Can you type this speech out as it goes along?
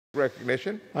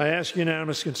Recognition. I ask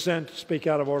unanimous consent to speak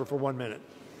out of order for 1 minute.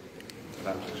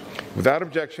 Without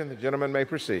objection, the gentleman may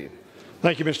proceed.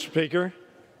 Thank you, Mr. Speaker.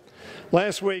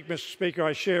 Last week, Mr. Speaker,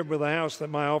 I shared with the House that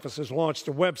my office has launched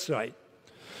a website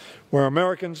where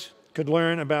Americans could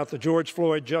learn about the George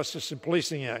Floyd Justice and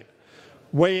Policing Act,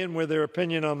 weigh in with their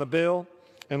opinion on the bill,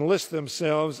 and list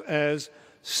themselves as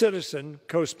citizen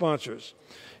co-sponsors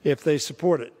if they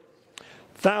support it.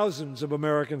 Thousands of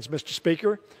Americans, Mr.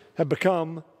 Speaker, have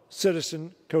become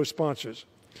citizen co-sponsors.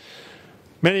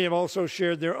 Many have also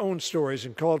shared their own stories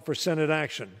and called for Senate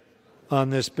action on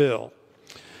this bill.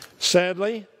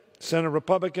 Sadly, Senate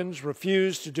Republicans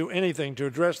refuse to do anything to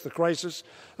address the crisis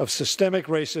of systemic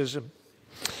racism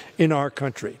in our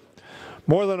country.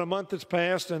 More than a month has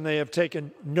passed and they have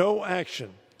taken no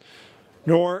action,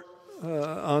 nor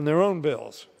on their own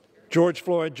bills, George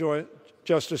Floyd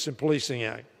Justice and Policing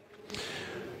Act.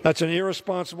 That's an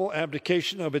irresponsible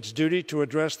abdication of its duty to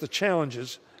address the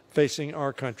challenges facing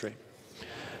our country.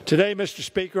 Today, Mr.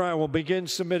 Speaker, I will begin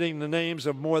submitting the names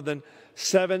of more than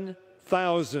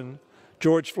 7,000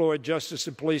 George Floyd Justice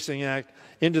and Policing Act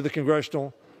into the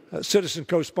Congressional citizen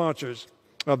co-sponsors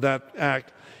of that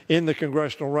act in the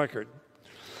Congressional record.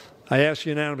 I ask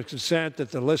unanimous consent that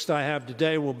the list I have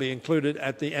today will be included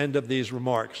at the end of these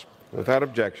remarks. Without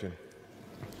objection.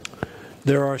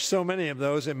 There are so many of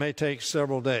those, it may take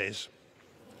several days.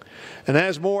 And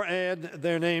as more add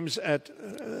their names at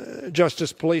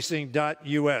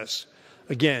justicepolicing.us,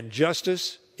 again,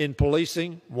 justice in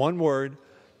policing, one word,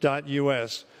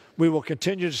 .us, we will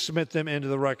continue to submit them into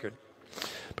the record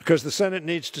because the Senate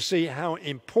needs to see how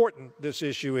important this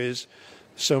issue is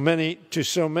to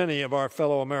so many of our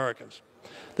fellow Americans.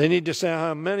 They need to see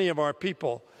how many of our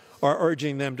people are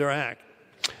urging them to act.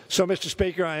 So, Mr.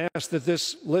 Speaker, I ask that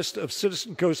this list of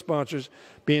citizen co-sponsors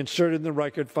be inserted in the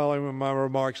record following my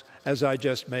remarks as I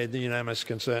just made the unanimous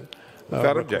consent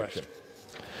Without request. objection.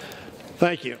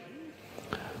 Thank you.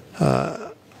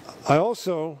 I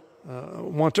also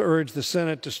want to urge the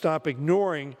Senate to stop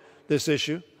ignoring this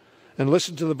issue and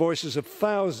listen to the voices of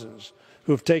thousands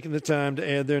who have taken the time to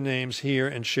add their names here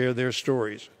and share their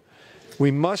stories.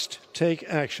 We must take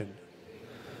action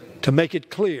to make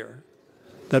it clear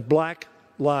that Black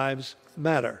lives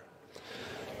matter.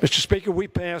 Mr. Speaker, we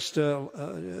passed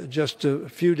just a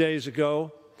few days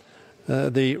ago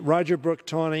the Roger Brooke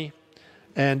Tawney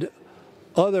and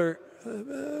other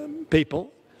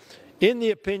people, in the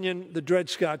opinion, the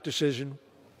Dred Scott decision,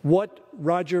 what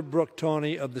Roger Brooke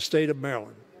Tawney of the state of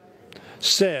Maryland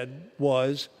said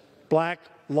was Black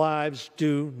lives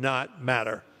do not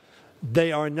matter.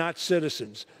 They are not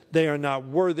citizens. They are not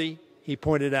worthy, he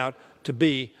pointed out, to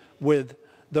be with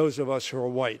those of us who are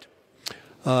white.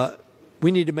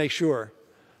 We need to make sure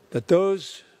that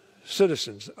those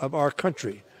citizens of our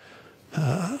country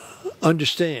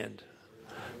understand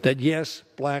that, yes,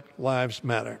 Black lives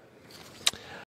matter.